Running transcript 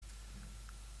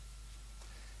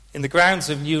In the grounds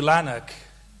of New Lanark,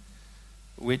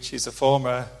 which is a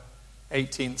former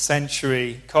 18th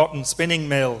century cotton spinning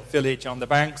mill village on the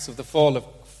banks of the Fall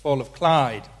of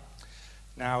Clyde,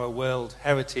 now a World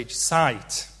Heritage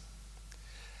Site,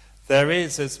 there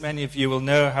is, as many of you will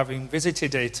know, having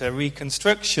visited it, a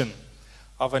reconstruction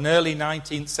of an early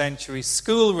 19th century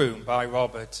schoolroom by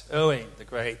Robert Owen, the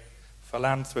great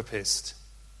philanthropist.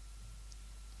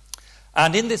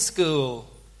 And in this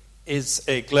school is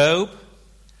a globe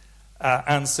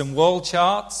and some wall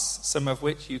charts, some of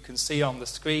which you can see on the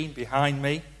screen behind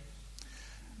me,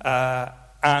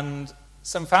 and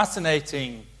some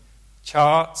fascinating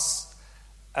charts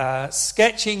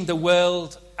sketching the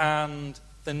world and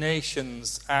the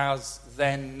nations as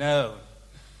then known.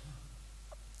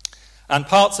 And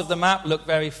parts of the map look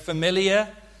very familiar,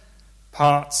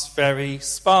 parts very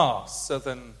sparse.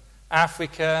 Southern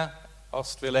Africa,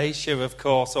 Australasia, of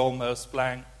course, almost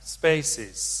blank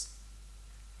spaces.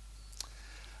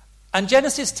 And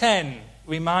Genesis 10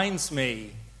 reminds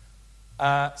me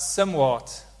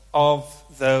somewhat of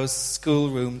those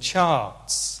schoolroom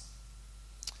charts.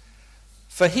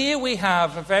 For here we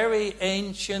have a very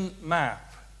ancient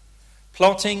map,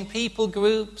 plotting people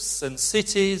groups and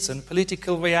cities and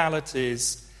political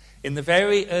realities in the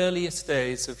very earliest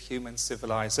days of human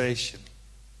civilization.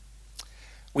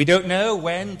 We don't know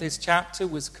when this chapter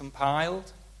was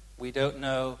compiled. We don't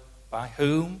know by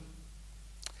whom.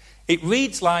 It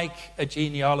reads like a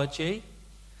genealogy.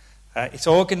 It's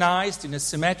organized in a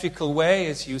symmetrical way,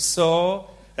 as you saw,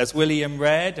 as William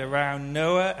read, around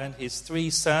Noah and his 3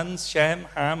 sons, Shem,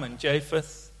 Ham, and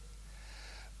Japheth.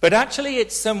 But actually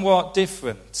it's somewhat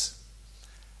different.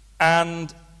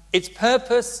 And its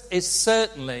purpose is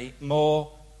certainly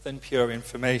more than pure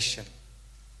information.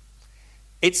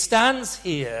 It stands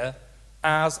here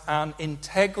as an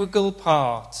integral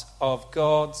part of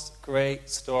God's great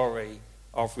story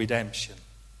of redemption.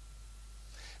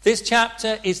 This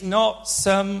chapter is not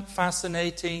some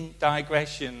fascinating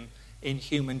digression in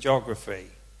human geography.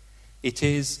 It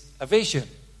is a vision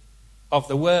of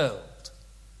the world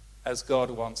as God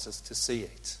wants us to see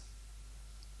it.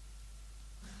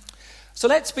 So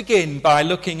let's begin by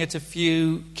looking at a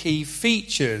few key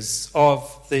features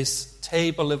of this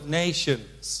table of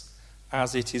nations,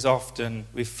 as it is often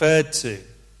referred to.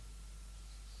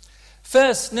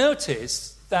 First,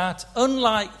 notice that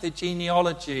unlike the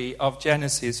genealogy of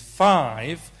Genesis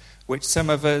 5, which some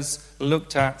of us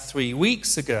looked at 3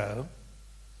 weeks ago,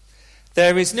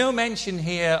 there is no mention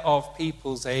here of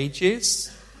people's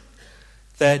ages.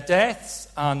 Their deaths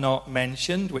are not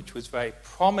mentioned, which was very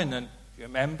prominent, if you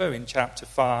remember, in chapter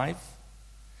 5.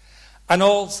 And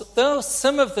although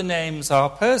some of the names are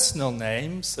personal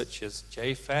names, such as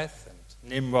Japheth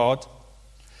and Nimrod,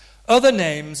 other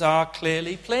names are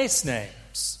clearly place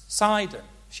names: Sidon,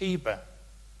 Sheba.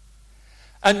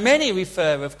 And many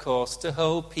refer, of course, to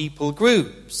whole people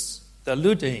groups: the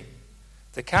Ludim,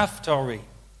 the Caphtorim,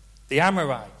 the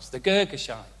Amorites, the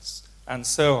Girgashites, and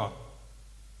so on.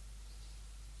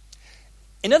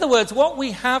 In other words, what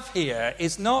we have here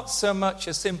is not so much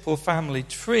a simple family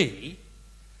tree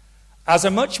as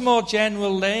a much more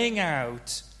general laying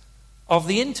out of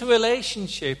the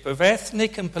interrelationship of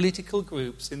ethnic and political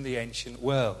groups in the ancient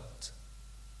world.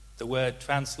 The word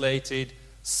translated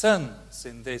sons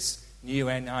in this new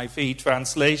NIV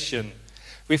translation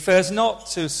refers not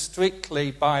to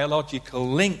strictly biological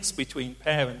links between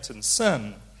parent and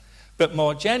son, but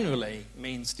more generally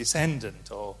means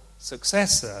descendant or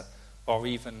successor, or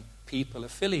even people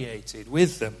affiliated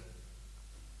with them.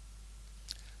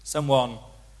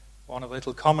 One of the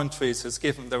little commentaries has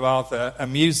given the rather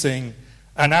amusing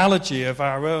analogy of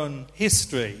our own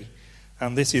history,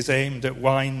 and this is aimed at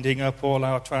winding up all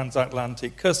our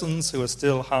transatlantic cousins who are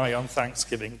still high on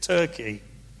Thanksgiving turkey.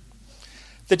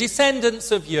 The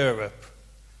descendants of Europe,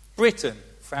 Britain,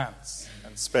 France,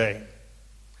 and Spain.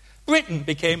 Britain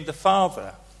became the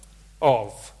father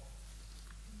of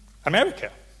America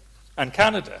and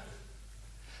Canada.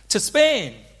 To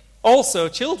Spain, also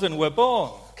children were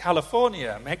born: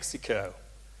 California, Mexico.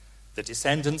 The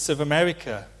descendants of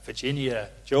America, Virginia,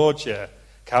 Georgia,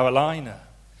 Carolina.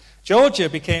 Georgia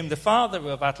became the father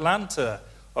of Atlanta,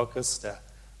 Augusta,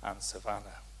 and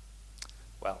Savannah.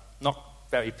 Well, not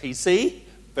very PC,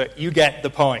 but you get the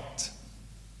point.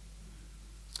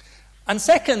 And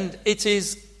second, it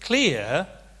is clear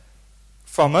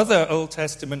from other Old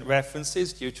Testament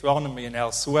references, Deuteronomy and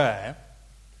elsewhere,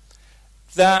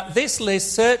 that this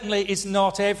list certainly is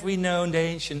not every known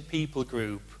ancient people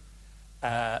group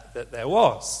that there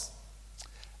was.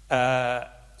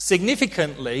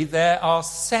 Significantly, there are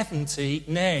 70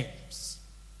 names,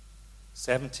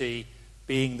 70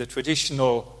 being the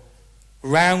traditional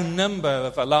round number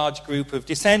of a large group of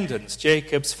descendants.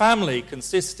 Jacob's family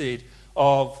consisted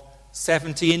of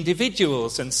 70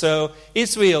 individuals, and so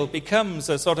Israel becomes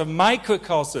a sort of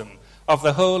microcosm of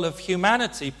the whole of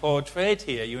humanity portrayed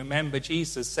here. You remember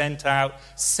Jesus sent out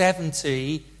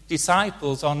 70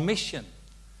 disciples on mission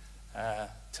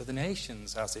to the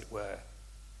nations, as it were.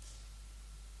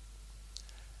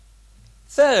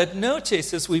 Third,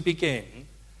 notice as we begin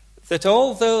that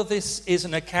although this is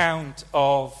an account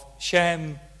of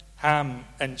Shem, Ham,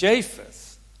 and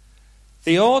Japheth,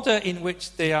 the order in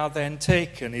which they are then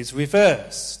taken is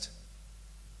reversed.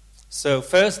 So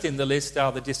first in the list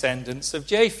are the descendants of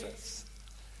Japheth,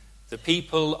 the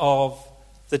people of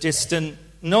the distant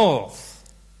north,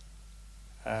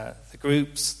 the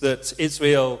groups that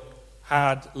Israel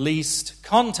had least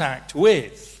contact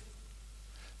with.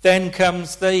 Then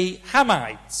comes the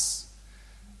Hamites,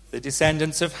 the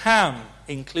descendants of Ham,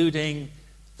 including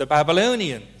the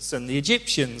Babylonians and the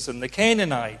Egyptians and the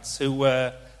Canaanites, who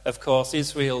were, of course,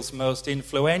 Israel's most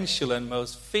influential and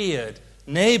most feared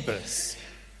neighbours.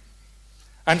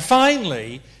 And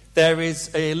finally, there is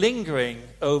a lingering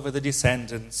over the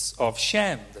descendants of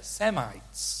Shem, the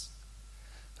Semites,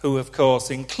 who, of course,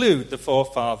 include the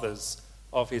forefathers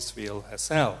of Israel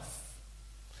herself.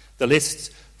 The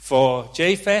list for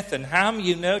Japheth and Ham,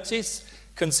 you notice,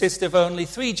 consists of only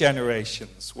 3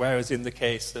 generations, whereas in the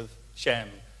case of Shem,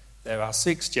 there are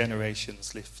 6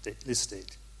 generations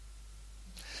listed.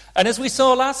 And as we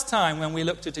saw last time when we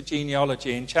looked at a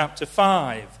genealogy in chapter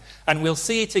 5, and we'll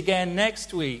see it again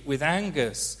next week with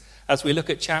Angus as we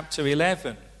look at chapter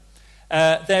 11,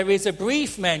 there is a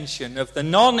brief mention of the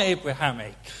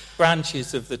non-Abrahamic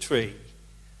branches of the tree,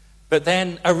 but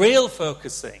then a real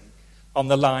focusing on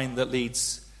the line that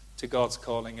leads to God's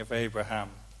calling of Abraham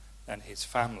and his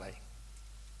family.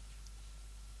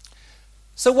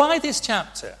 So why this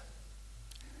chapter?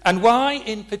 And why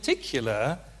in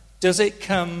particular does it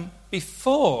come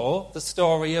before the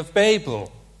story of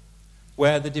Babel,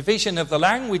 where the division of the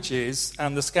languages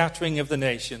and the scattering of the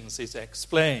nations is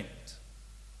explained?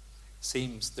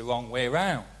 Seems the wrong way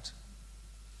round.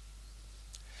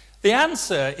 The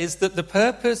answer is that the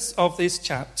purpose of this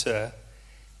chapter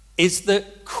is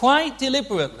that quite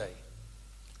deliberately,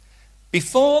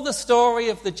 before the story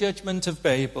of the judgment of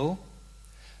Babel,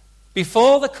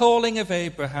 before the calling of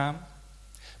Abraham,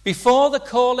 before the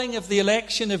calling of the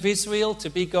election of Israel to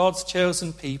be God's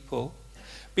chosen people,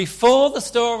 before the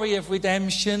story of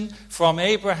redemption from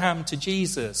Abraham to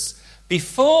Jesus,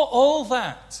 before all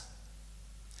that,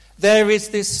 there is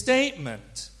this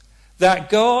statement that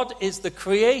God is the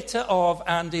creator of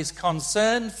and is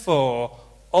concerned for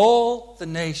all the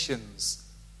nations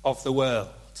of the world.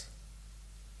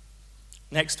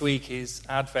 Next week is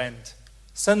Advent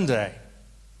Sunday.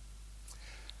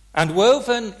 And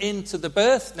woven into the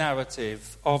birth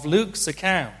narrative of Luke's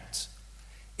account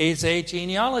is a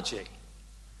genealogy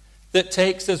that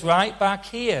takes us right back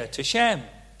here to Shem,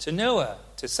 to Noah,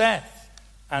 to Seth,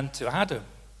 and to Adam.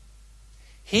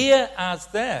 Here as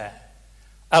there,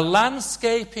 a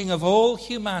landscaping of all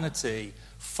humanity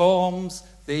forms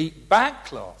the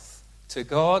backcloth to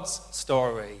God's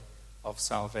story of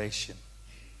salvation.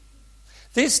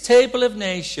 This table of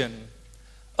nations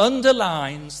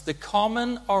underlines the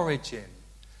common origin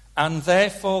and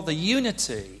therefore the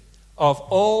unity of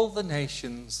all the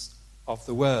nations of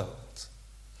the world.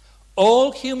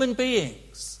 All human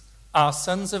beings are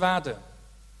sons of Adam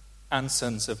and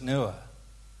sons of Noah.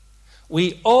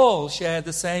 We all share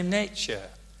the same nature.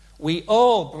 We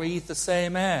all breathe the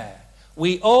same air.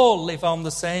 We all live on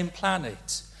the same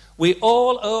planet. We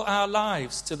all owe our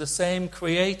lives to the same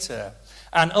Creator.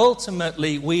 And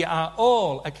ultimately, we are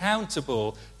all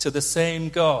accountable to the same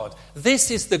God. This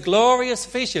is the glorious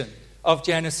vision of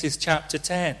Genesis chapter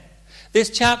 10. This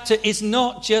chapter is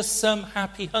not just some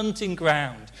happy hunting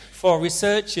ground for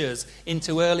researchers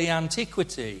into early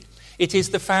antiquity. It is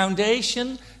the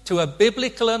foundation to a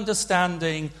biblical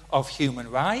understanding of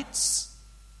human rights.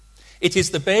 It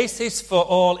is the basis for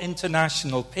all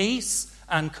international peace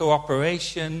and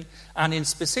cooperation, and in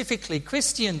specifically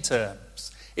Christian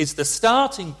terms, is the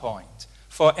starting point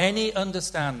for any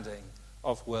understanding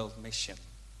of world mission.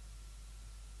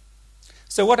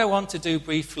 So what I want to do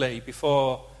briefly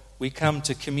before we come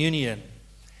to communion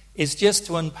is just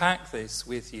to unpack this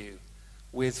with you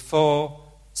with 4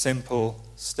 simple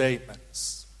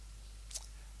statements.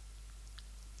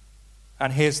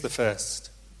 And here's the first.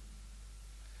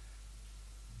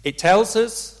 It tells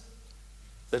us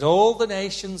that all the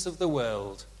nations of the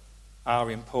world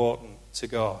are important to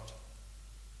God.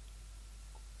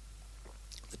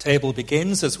 The table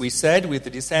begins, as we said, with the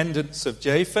descendants of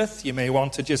Japheth. You may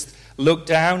want to just look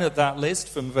down at that list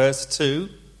from verse 2.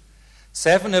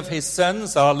 7 of his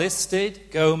sons are listed: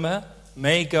 Gomer,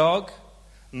 Magog,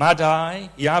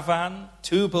 Madai, Yavan,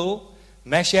 Tubal,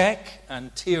 Meshech,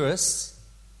 and Tiras.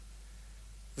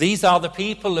 These are the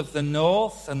people of the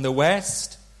north and the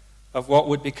west of what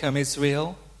would become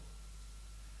Israel.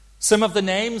 Some of the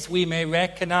names we may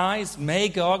recognize.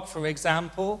 Magog, for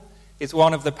example, is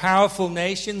one of the powerful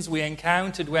nations we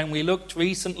encountered when we looked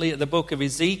recently at the book of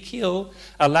Ezekiel,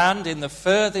 a land in the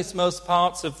furthest most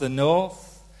parts of the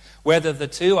north. Whether the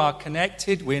two are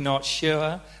connected, we're not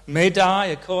sure. Madai,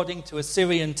 according to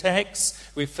Assyrian texts,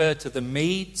 refer to the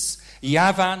Medes.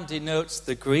 Yavan denotes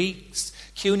the Greeks.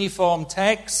 Cuneiform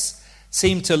texts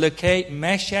seem to locate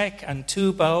Meshech and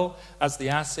Tubal as the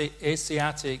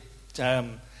Asiatic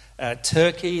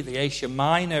Turkey, the Asia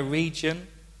Minor region.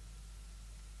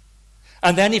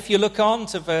 And then if you look on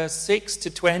to verse 6 to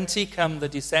 20, come the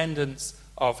descendants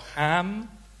of Ham.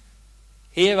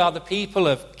 Here are the people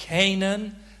of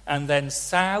Canaan, and then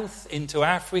south into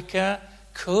Africa,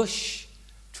 Cush,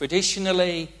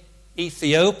 traditionally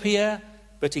Ethiopia,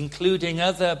 but including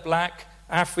other black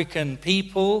African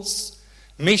peoples,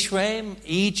 Mishraim,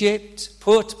 Egypt,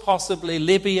 Put, possibly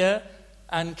Libya,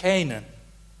 and Canaan.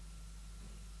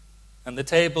 And the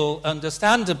table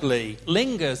understandably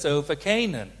lingers over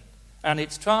Canaan and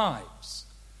its tribes,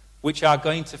 which are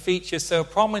going to feature so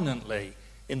prominently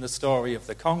in the story of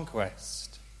the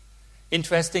conquest.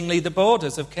 Interestingly, the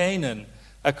borders of Canaan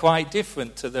are quite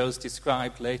different to those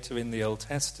described later in the Old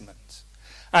Testament.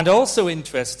 And also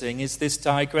interesting is this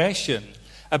digression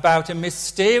about a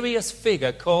mysterious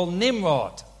figure called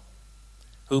Nimrod,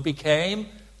 who became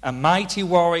a mighty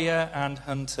warrior and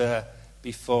hunter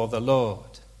before the Lord.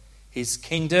 His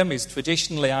kingdom is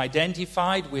traditionally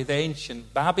identified with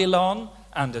ancient Babylon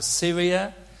and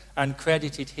Assyria, and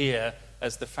credited here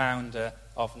as the founder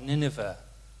of Nineveh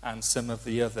and some of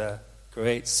the other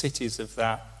great cities of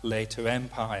that later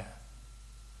empire.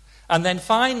 And then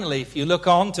finally, if you look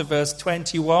on to verse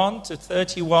 21 to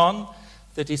 31,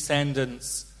 the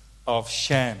descendants of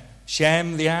Shem.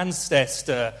 Shem, the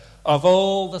ancestor of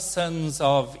all the sons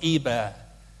of Eber,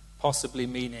 possibly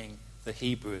meaning the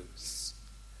Hebrews.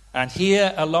 And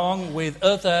here, along with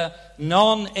other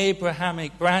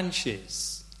non-Abrahamic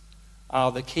branches,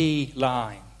 are the key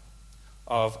line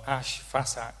of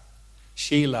Ashphasach,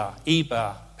 Shelah,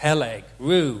 Eber, Peleg,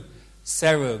 Ru,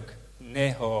 Serug,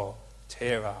 Nahor,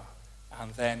 Terah,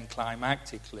 and then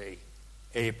climactically,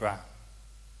 Abram.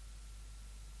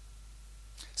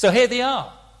 So here they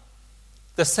are,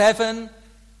 the 7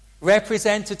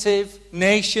 representative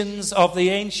nations of the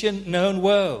ancient known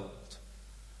world,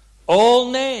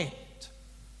 all named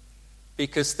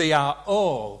because they are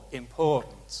all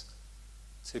important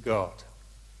to God.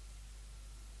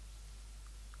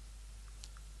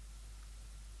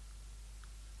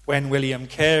 When William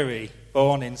Carey,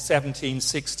 born in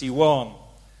 1761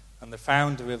 and the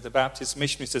founder of the Baptist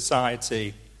Missionary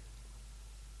Society,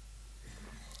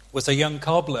 was a young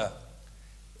cobbler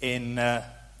in a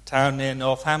town near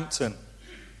Northampton,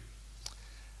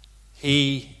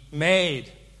 he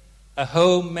made a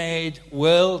homemade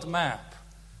world map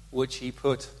which he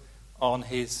put on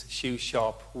his shoe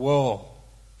shop wall.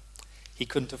 He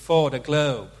couldn't afford a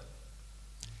globe.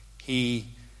 He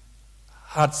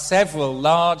had several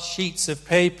large sheets of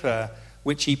paper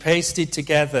which he pasted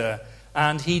together,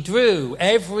 and he drew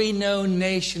every known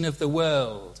nation of the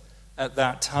world at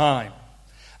that time.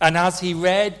 And as he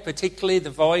read particularly the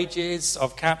voyages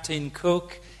of Captain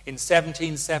Cook in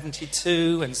 1772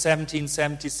 and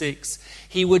 1776,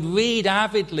 he would read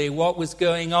avidly what was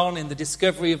going on in the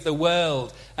discovery of the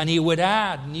world, and he would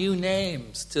add new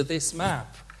names to this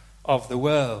map of the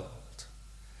world.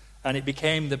 And it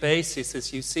became the basis,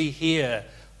 as you see here,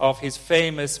 of his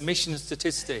famous mission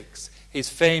statistics, his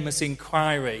famous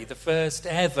inquiry, the first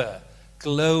ever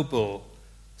global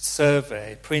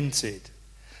survey printed.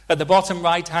 At the bottom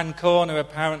right-hand corner,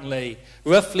 apparently,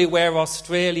 roughly where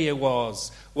Australia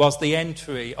was the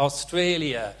entry,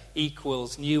 Australia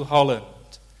equals New Holland.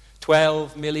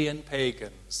 12 million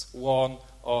pagans, 1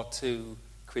 or 2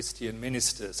 Christian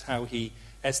ministers. How he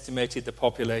estimated the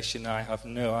population, I have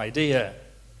no idea.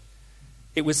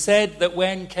 It was said that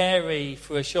when Carey,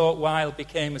 for a short while,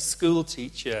 became a school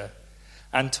teacher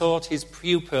and taught his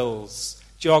pupils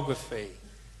geography,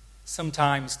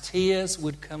 sometimes tears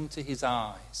would come to his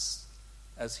eyes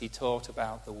as he taught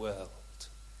about the world.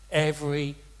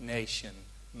 Every nation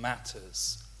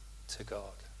matters to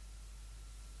God.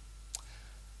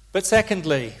 But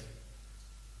secondly,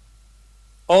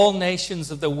 all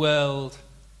nations of the world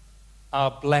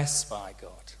are blessed by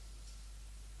God.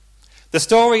 The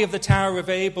story of the Tower of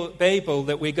Babel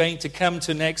that we're going to come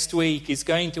to next week is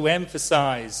going to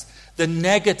emphasize the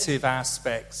negative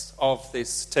aspects of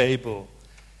this table.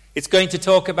 It's going to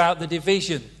talk about the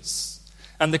divisions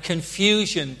and the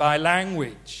confusion by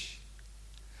language.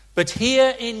 But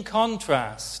here, in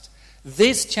contrast,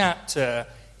 this chapter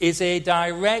is a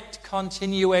direct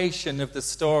continuation of the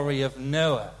story of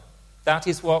Noah. That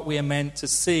is what we are meant to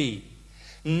see.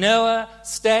 Noah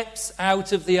steps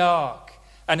out of the ark,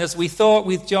 and as we thought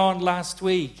with John last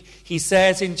week, he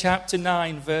says in chapter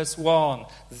 9, verse 1,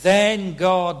 "Then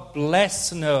God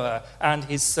blessed Noah and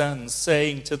his sons,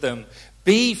 saying to them,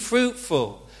 'Be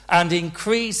fruitful and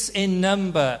increase in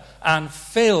number and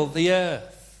fill the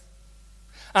earth.'"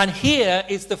 And here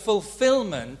is the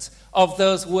fulfillment of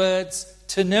those words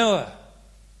to Noah.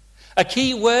 A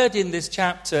key word in this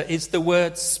chapter is the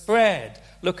word spread.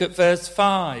 Look at verse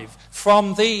 5.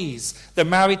 From these, the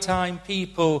maritime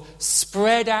people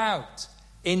spread out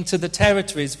into the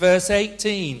territories. Verse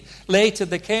 18. Later,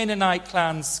 the Canaanite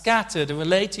clans scattered. A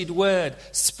related word,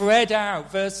 spread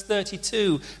out. Verse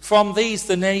 32. From these,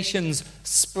 the nations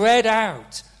spread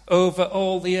out over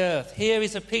all the earth. Here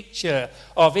is a picture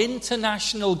of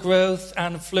international growth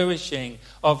and flourishing,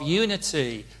 of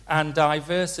unity and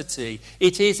diversity.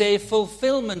 It is a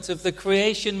fulfillment of the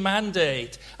creation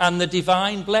mandate and the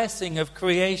divine blessing of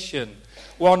creation.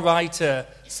 One writer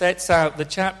sets out the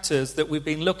chapters that we've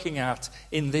been looking at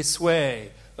in this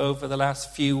way over the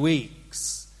last few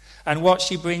weeks. And what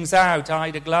she brings out,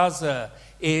 Ida Glaser,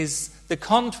 is the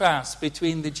contrast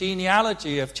between the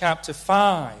genealogy of chapter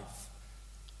 5,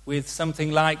 with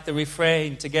something like the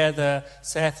refrain, "Together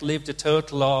Seth lived a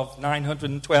total of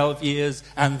 912 years,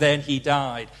 and then he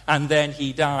died, and then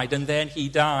he died, and then he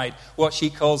died," what she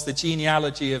calls the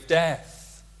genealogy of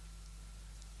death.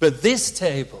 But this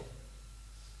table,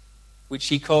 which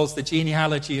she calls the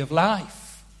genealogy of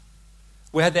life,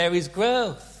 where there is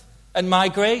growth and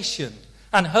migration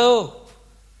and hope.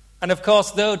 And of course,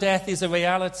 though death is a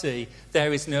reality,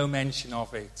 there is no mention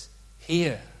of it.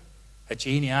 Here, a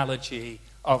genealogy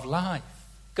of life.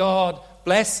 God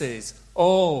blesses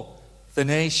all the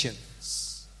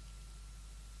nations.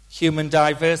 Human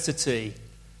diversity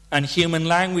and human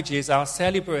languages are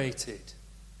celebrated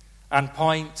and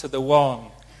point to the one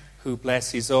who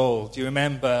blesses all. Do you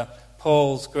remember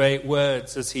Paul's great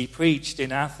words as he preached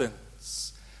in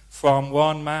Athens? From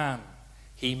one man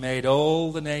he made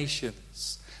all the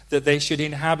nations, that they should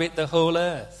inhabit the whole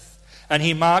earth. And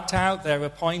he marked out their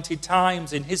appointed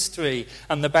times in history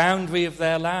and the boundary of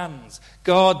their lands.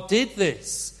 God did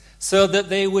this so that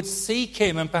they would seek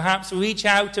him and perhaps reach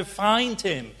out to find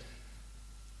him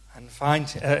and find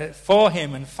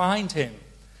him,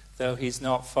 though he's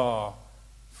not far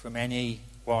from any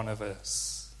one of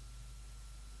us.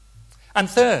 And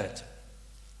third,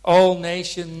 all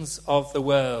nations of the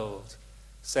world,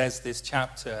 says this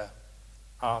chapter,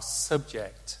 are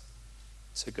subject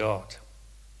to God.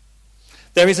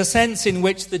 There is a sense in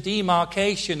which the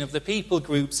demarcation of the people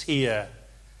groups here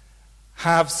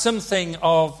have something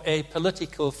of a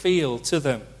political feel to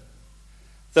them.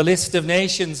 The list of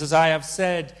nations, as I have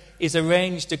said, is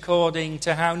arranged according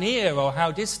to how near or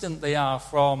how distant they are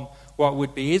from what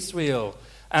would be Israel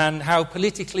and how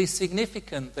politically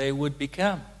significant they would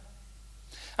become.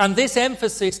 And this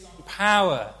emphasis on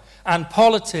power and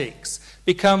politics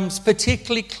becomes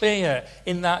particularly clear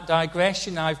in that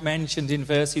digression I've mentioned in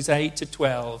verses 8 to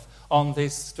 12 on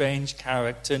this strange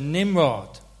character,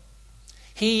 Nimrod.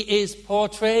 He is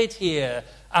portrayed here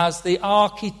as the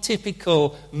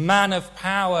archetypical man of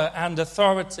power and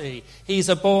authority. He's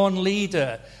a born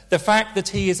leader. The fact that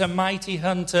he is a mighty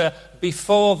hunter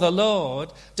before the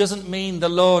Lord doesn't mean the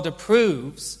Lord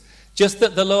approves, just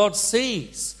that the Lord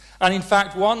sees. And in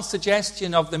fact, one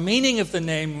suggestion of the meaning of the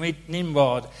name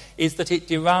Nimrod is that it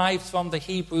derives from the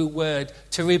Hebrew word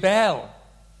to rebel.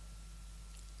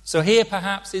 So here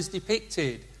perhaps is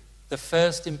depicted the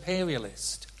first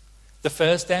imperialist, the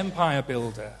first empire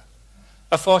builder,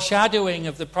 a foreshadowing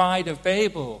of the pride of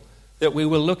Babel that we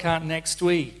will look at next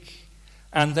week,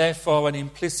 and therefore an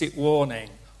implicit warning.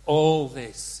 All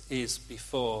this is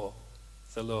before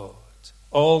the Lord.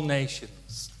 All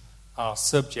nations are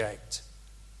subject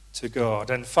to God.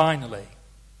 And finally,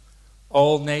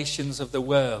 all nations of the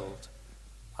world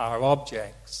are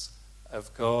objects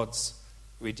of God's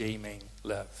redeeming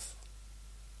love.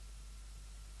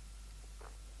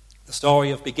 The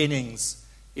story of beginnings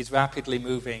is rapidly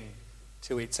moving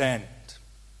to its end.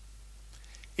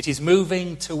 It is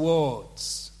moving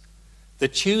towards the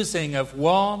choosing of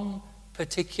one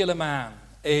particular man,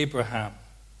 Abraham,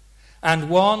 and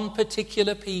one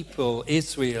particular people,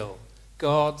 Israel,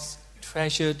 God's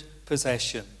treasured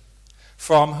possession,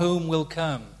 from whom will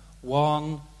come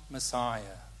one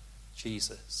Messiah,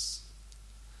 Jesus.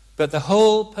 But the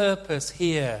whole purpose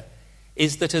here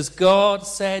is that, as God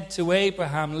said to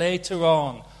Abraham later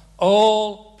on,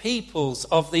 all peoples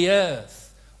of the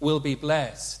earth will be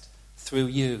blessed through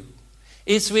you.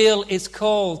 Israel is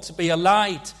called to be a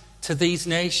light to these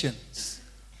nations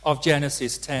of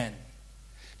Genesis 10.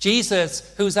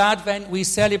 Jesus, whose advent we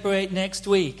celebrate next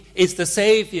week, is the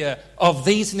Saviour of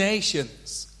these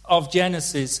nations of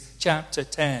Genesis chapter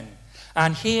 10.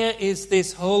 And here is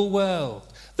this whole world,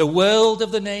 the world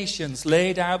of the nations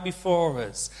laid out before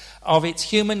us, of its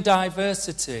human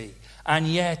diversity, and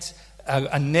yet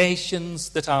nations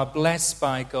that are blessed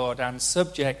by God and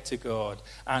subject to God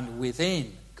and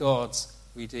within God's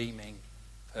redeeming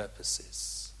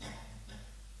purposes.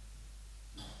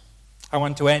 I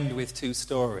want to end with two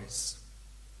stories.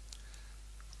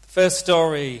 The first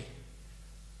story,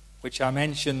 which I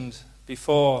mentioned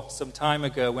before some time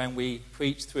ago when we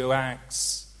preached through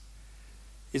Acts,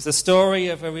 is the story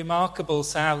of a remarkable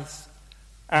South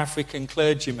African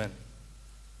clergyman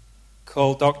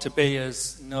called Dr.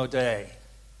 Beers Naudé,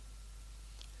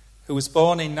 who was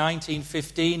born in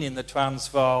 1915 in the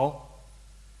Transvaal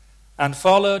and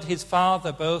followed his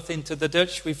father both into the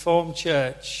Dutch Reformed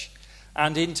Church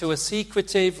and into a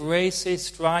secretive,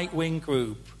 racist, right-wing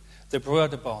group, the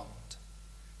Broederbond,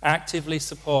 actively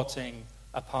supporting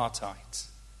apartheid.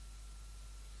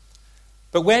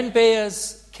 But when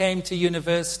Beers came to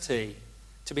university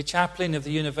to be chaplain of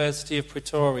the University of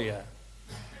Pretoria,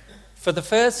 for the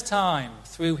first time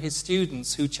through his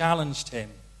students who challenged him,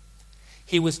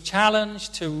 he was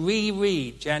challenged to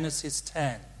reread Genesis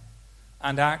 10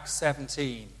 and Acts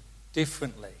 17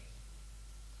 differently.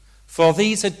 For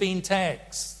these had been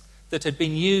texts that had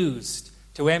been used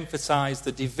to emphasize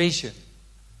the division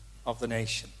of the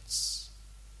nations.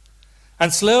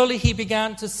 And slowly he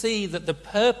began to see that the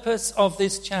purpose of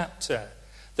this chapter,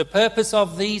 the purpose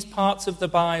of these parts of the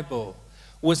Bible,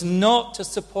 was not to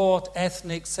support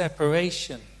ethnic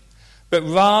separation, but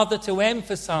rather to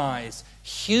emphasize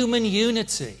human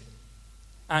unity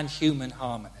and human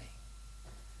harmony.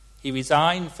 He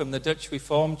resigned from the Dutch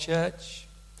Reformed Church.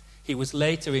 He was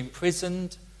later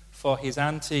imprisoned for his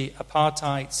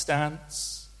anti-apartheid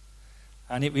stance.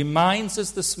 And it reminds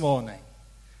us this morning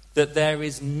that there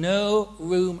is no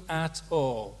room at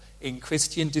all in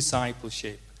Christian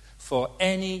discipleship for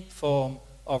any form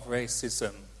of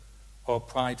racism or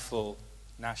prideful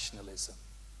nationalism.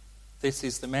 This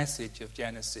is the message of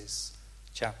Genesis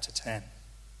chapter 10.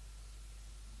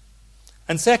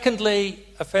 And secondly,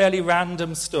 a fairly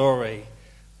random story,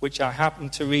 which I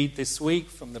happened to read this week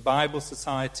from the Bible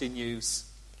Society News.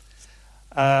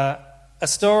 A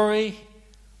story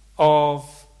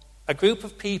of a group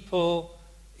of people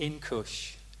in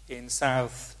Kush, in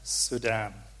South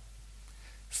Sudan.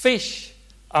 Fish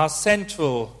are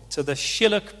central to the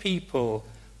Shilluk people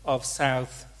of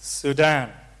South Sudan.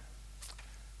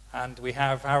 And we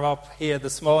have Harop here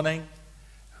this morning,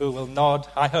 who will nod,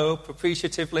 I hope,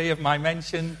 appreciatively of my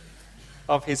mention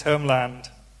of his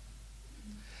homeland.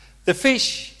 The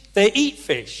fish, they eat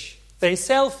fish, they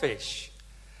sell fish,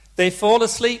 they fall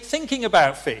asleep thinking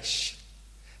about fish.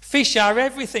 Fish are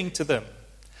everything to them.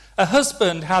 A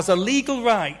husband has a legal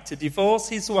right to divorce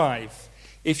his wife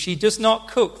if she does not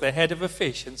cook the head of a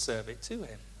fish and serve it to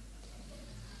him.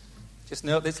 Just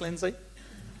note this, Lindsay.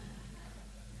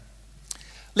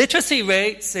 Literacy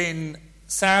rates in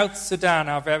South Sudan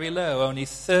are very low. Only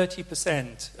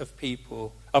 30% of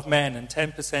people, of men, and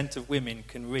 10% of women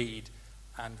can read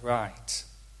and write.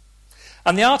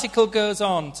 And the article goes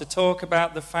on to talk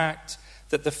about the fact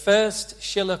that the first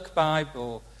Shilluk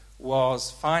Bible was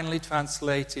finally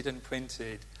translated and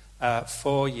printed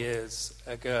 4 years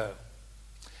ago.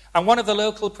 And one of the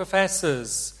local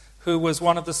professors, who was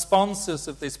one of the sponsors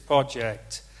of this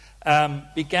project,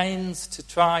 begins to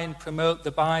try and promote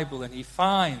the Bible, and he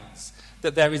finds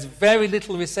that there is very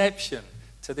little reception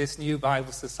to this new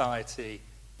Bible Society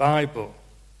Bible.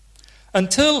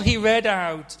 Until he read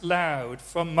out loud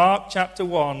from Mark chapter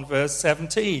 1, verse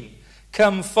 17,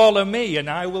 "Come, follow me, and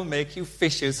I will make you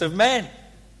fishers of men."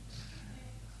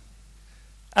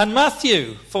 And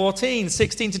Matthew 14,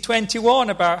 16 to 21,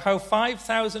 about how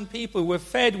 5,000 people were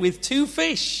fed with 2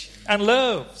 fish and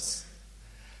loaves.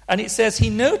 And it says he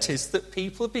noticed that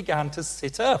people began to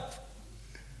sit up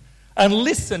and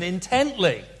listen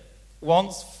intently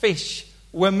once fish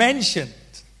were mentioned.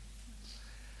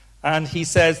 And he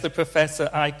says, the professor,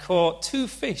 "I caught 2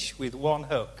 fish with 1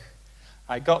 hook.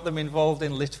 I got them involved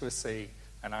in literacy,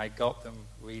 and I got them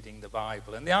reading the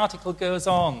Bible." And the article goes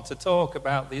on to talk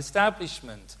about the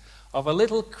establishment of a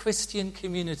little Christian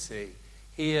community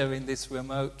here in this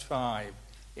remote tribe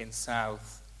in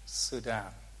South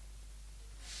Sudan.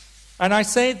 And I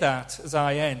say that as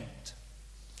I end,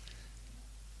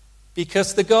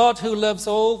 because the God who loves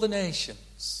all the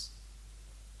nations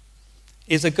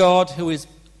is a God who is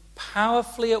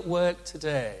powerfully at work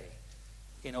today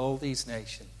in all these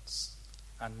nations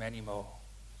and many more.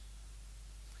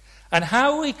 And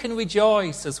how we can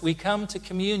rejoice as we come to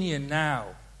communion now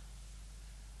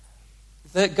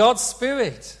that God's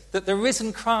Spirit, that the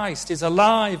risen Christ is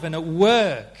alive and at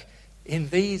work in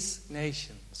these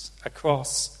nations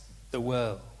across the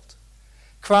world.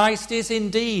 Christ is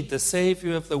indeed the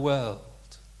Saviour of the world.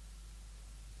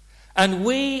 And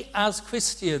we as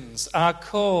Christians are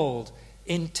called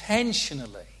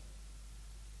intentionally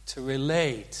to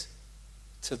relate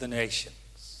to the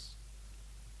nations.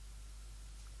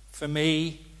 For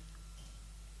me,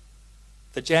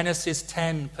 the Genesis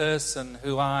 10 person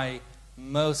who I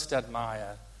most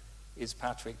admire is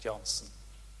Patrick Johnson.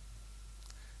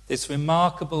 This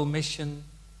remarkable mission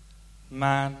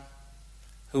man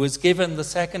who was given the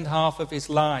second half of his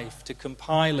life to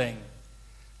compiling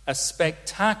a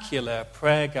spectacular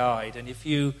prayer guide. And if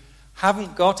you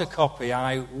haven't got a copy,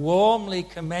 I warmly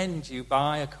commend you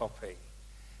buy a copy.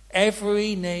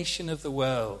 Every nation of the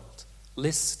world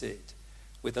listed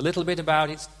with a little bit about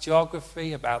its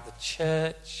geography, about the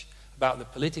church, about the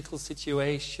political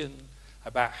situation,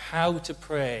 about how to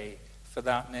pray for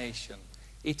that nation.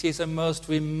 It is a most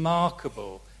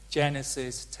remarkable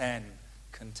Genesis 10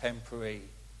 contemporary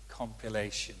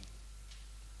compilation.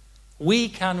 We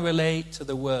can relate to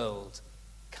the world,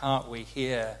 can't we,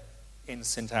 here in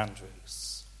St.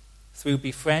 Andrews? Through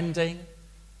befriending,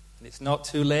 and it's not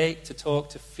too late to talk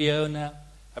to Fiona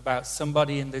about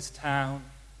somebody in this town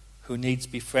who needs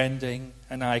befriending,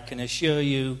 and I can assure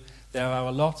you there are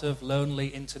a lot of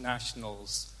lonely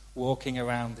internationals walking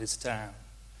around this town.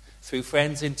 Through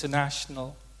Friends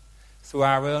International, through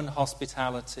our own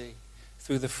hospitality,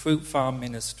 through the Fruit Farm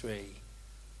ministry,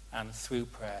 and through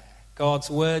prayer. God's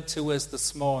word to us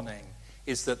this morning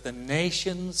is that the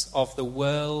nations of the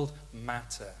world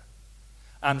matter.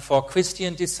 And for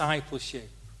Christian discipleship,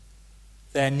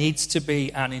 there needs to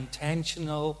be an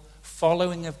intentional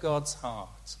following of God's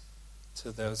heart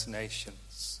to those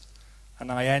nations.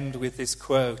 And I end with this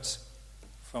quote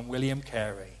from William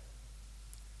Carey.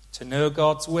 To know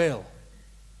God's will,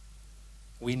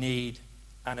 we need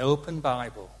an open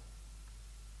Bible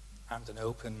and an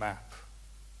open map.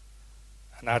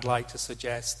 And I'd like to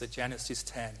suggest that Genesis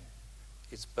 10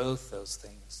 is both those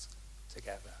things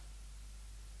together.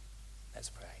 Let's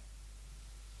pray.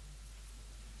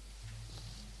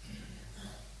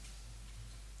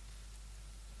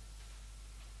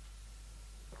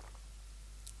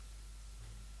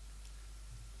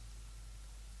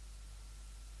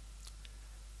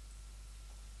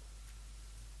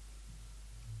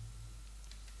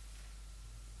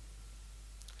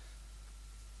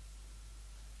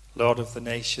 Lord of the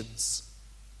nations,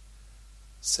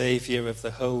 Saviour of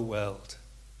the whole world,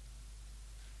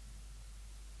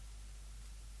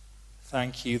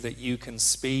 thank you that you can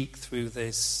speak through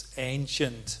this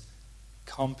ancient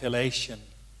compilation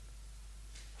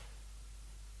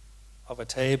of a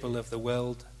table of the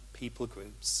world people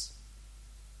groups.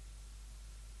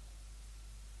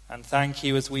 And thank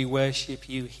you as we worship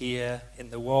you here in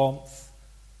the warmth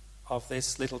of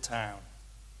this little town,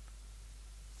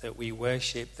 that we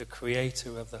worship the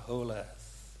Creator of the whole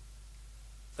earth,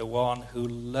 the one who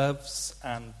loves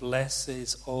and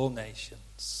blesses all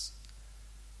nations,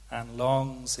 and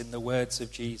longs, in the words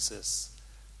of Jesus,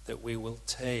 that we will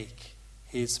take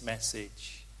his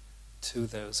message to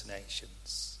those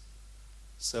nations.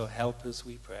 So help us,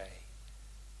 we pray,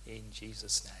 in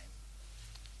Jesus' name.